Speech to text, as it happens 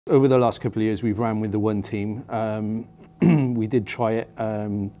Over the last couple of years, we've ran with the one team. We did try it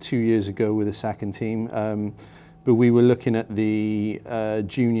 2 years ago with the second team, but we were looking at the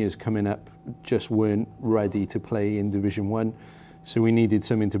juniors coming up, just weren't ready to play in Division 1. So we needed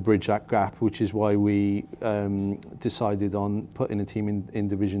something to bridge that gap, which is why we decided on putting a team in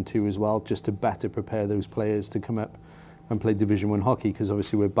Division 2 as well, just to better prepare those players to come up and play Division 1 hockey, because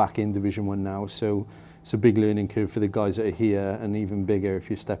obviously we're back in Division 1 now. So it's a big learning curve for the guys that are here, and even bigger if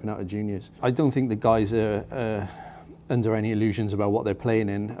you're stepping out of juniors. I don't think the guys are under any illusions about what they're playing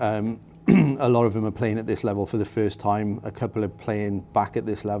in. A lot of them are playing at this level for the first time. A couple are playing back at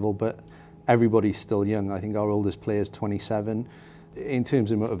this level, but everybody's still young. I think our oldest player is 27. In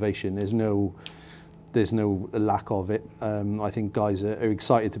terms of motivation, there's no lack of it. I think guys are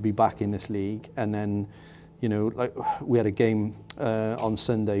excited to be back in this league, and then, you know, like we had a game on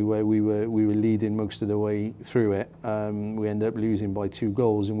Sunday where we were leading most of the way through it. We ended up losing by 2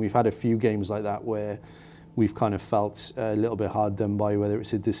 goals, and we've had a few games like that where we've kind of felt a little bit hard done by, whether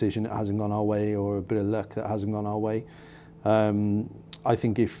it's a decision that hasn't gone our way or a bit of luck that hasn't gone our way. I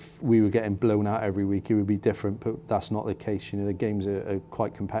think if we were getting blown out every week, it would be different, but that's not the case. You know, the games are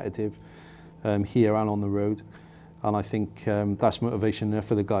quite competitive here and on the road. And I think that's motivation enough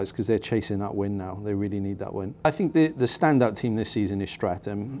for the guys, because they're chasing that win now. They really need that win. I think the standout team this season is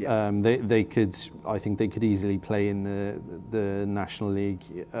Streatham. Yeah. I think they could easily play in the National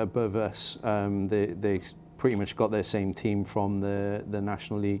League above us. They pretty much got their same team from the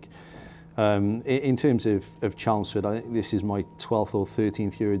National League. In terms of Chelmsford, I think this is my 12th or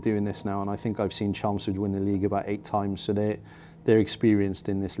 13th year of doing this now, and I think I've seen Chelmsford win the league about 8 times. So they're experienced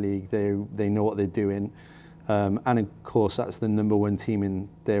in this league. They know what they're doing. And of course, that's the #1 team in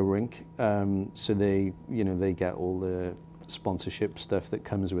their rink. So they get all the sponsorship stuff that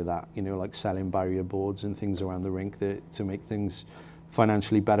comes with that, you know, like selling barrier boards and things around the rink to make things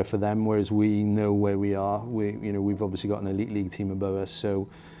financially better for them. Whereas we know where we are. We've obviously got an elite league team above us, so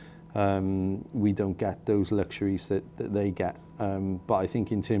we don't get those luxuries that they get. But I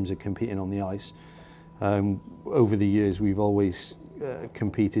think in terms of competing on the ice, over the years we've always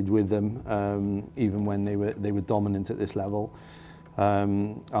competed with them, even when they were dominant at this level,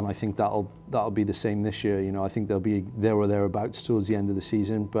 and I think that'll be the same this year. You know, I think they'll be there or thereabouts towards the end of the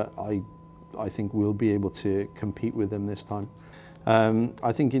season, but I think we'll be able to compete with them this time.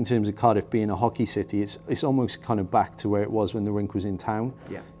 I think in terms of Cardiff being a hockey city, it's almost kind of back to where it was when the rink was in town.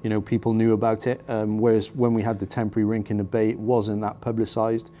 Yeah. You know, people knew about it, whereas when we had the temporary rink in the Bay, it wasn't that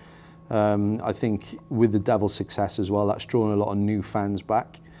publicised. I think with the Devil's success as well, that's drawn a lot of new fans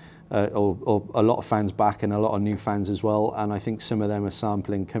back, or a lot of fans back and a lot of new fans as well. And I think some of them are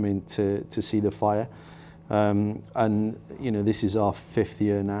sampling coming to see the Fire. And you know, this is our 5th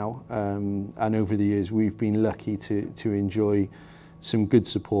year now, and over the years we've been lucky to enjoy some good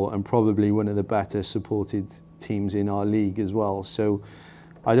support, and probably one of the better supported teams in our league as well. So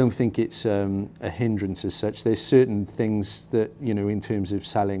I don't think it's a hindrance as such. There's certain things that, you know, in terms of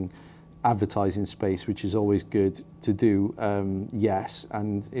selling advertising space, which is always good to do, yes,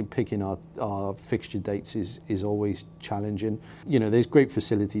 and picking our fixture dates is always challenging. You know, there's great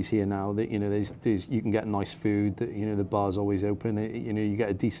facilities here now that, you know, there's you can get nice food, that, you know, the bar's always open, you know, you get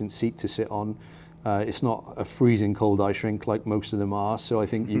a decent seat to sit on. It's not a freezing cold ice rink like most of them are, so I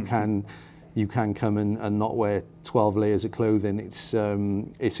think you can come and not wear 12 layers of clothing. It's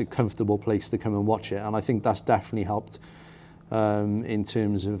a comfortable place to come and watch it, and I think that's definitely helped in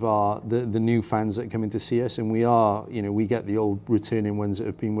terms of the new fans that come in to see us. And we get the old returning ones that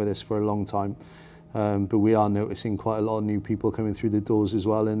have been with us for a long time, but we are noticing quite a lot of new people coming through the doors as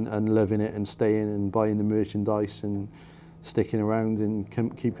well, and loving it and staying and buying the merchandise and sticking around and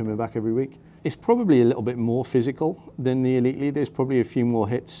keep coming back every week. It's probably a little bit more physical than the Elite League. There's probably a few more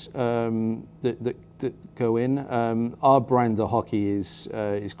hits that go in. Our brand of hockey is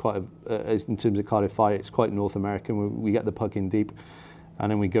quite, in terms of Cardiff Fire, it's quite North American. We get the puck in deep,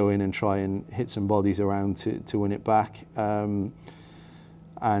 and then we go in and try and hit some bodies around to win it back. And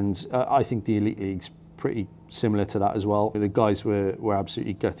I think the Elite League's pretty similar to that as well. The guys were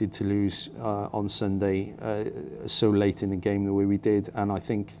absolutely gutted to lose on Sunday so late in the game the way we did, and I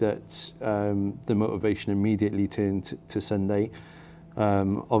think that the motivation immediately turned to Sunday.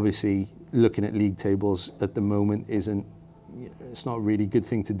 Obviously, looking at league tables at the moment it's not a really good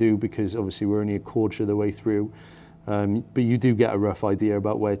thing to do, because obviously we're only a quarter of the way through, but you do get a rough idea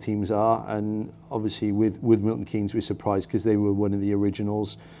about where teams are. And obviously with Milton Keynes we're surprised, because they were one of the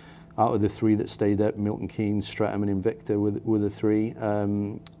originals. Out of the 3 that stayed up, Milton Keynes, Streatham and Invicta were the 3.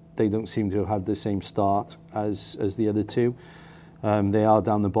 They don't seem to have had the same start as the other 2. They are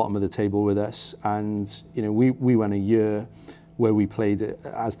down the bottom of the table with us, and you know, we went a year where we played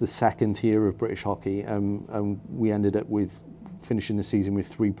as the second tier of British hockey, and we ended up with finishing the season with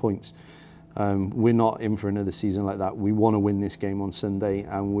 3 points. We're not in for another season like that. We want to win this game on Sunday,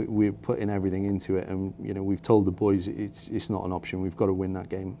 and we're putting everything into it. And you know, we've told the boys it's not an option. We've got to win that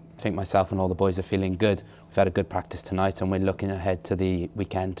game. I think myself and all the boys are feeling good. We've had a good practice tonight, and we're looking ahead to the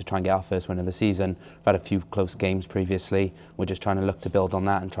weekend to try and get our first win of the season. We've had a few close games previously. We're just trying to look to build on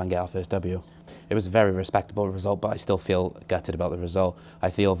that and try and get our first W. It was a very respectable result, but I still feel gutted about the result. I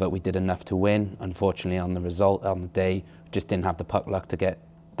feel that we did enough to win. Unfortunately, on the day, just didn't have the puck luck to get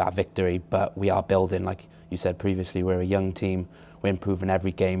that victory, but we are building. Like you said previously, we're a young team, we're improving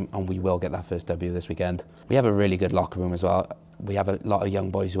every game, and we will get that first W this weekend. We have a really good locker room as well. We have a lot of young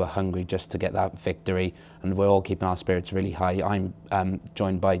boys who are hungry just to get that victory, and we're all keeping our spirits really high. I'm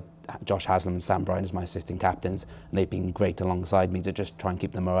joined by Josh Haslam and Sam Bryan as my assistant captains, and they've been great alongside me to just try and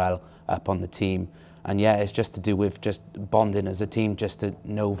keep the morale up on the team. And yeah, it's just to do with just bonding as a team, just to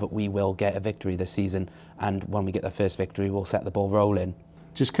know that we will get a victory this season, and when we get the first victory, we'll set the ball rolling.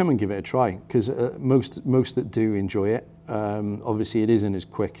 Just come and give it a try, because most that do enjoy it. Obviously, it isn't as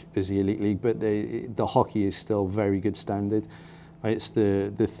quick as the Elite League, but the hockey is still very good standard. It's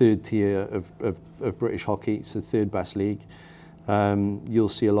the third tier of British hockey. It's the third best league. You'll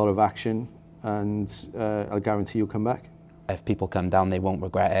see a lot of action, and I guarantee you'll come back. If people come down, they won't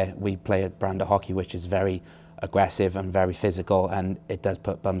regret it. We play a brand of hockey which is very aggressive and very physical, and it does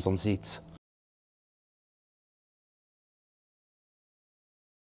put bums on seats.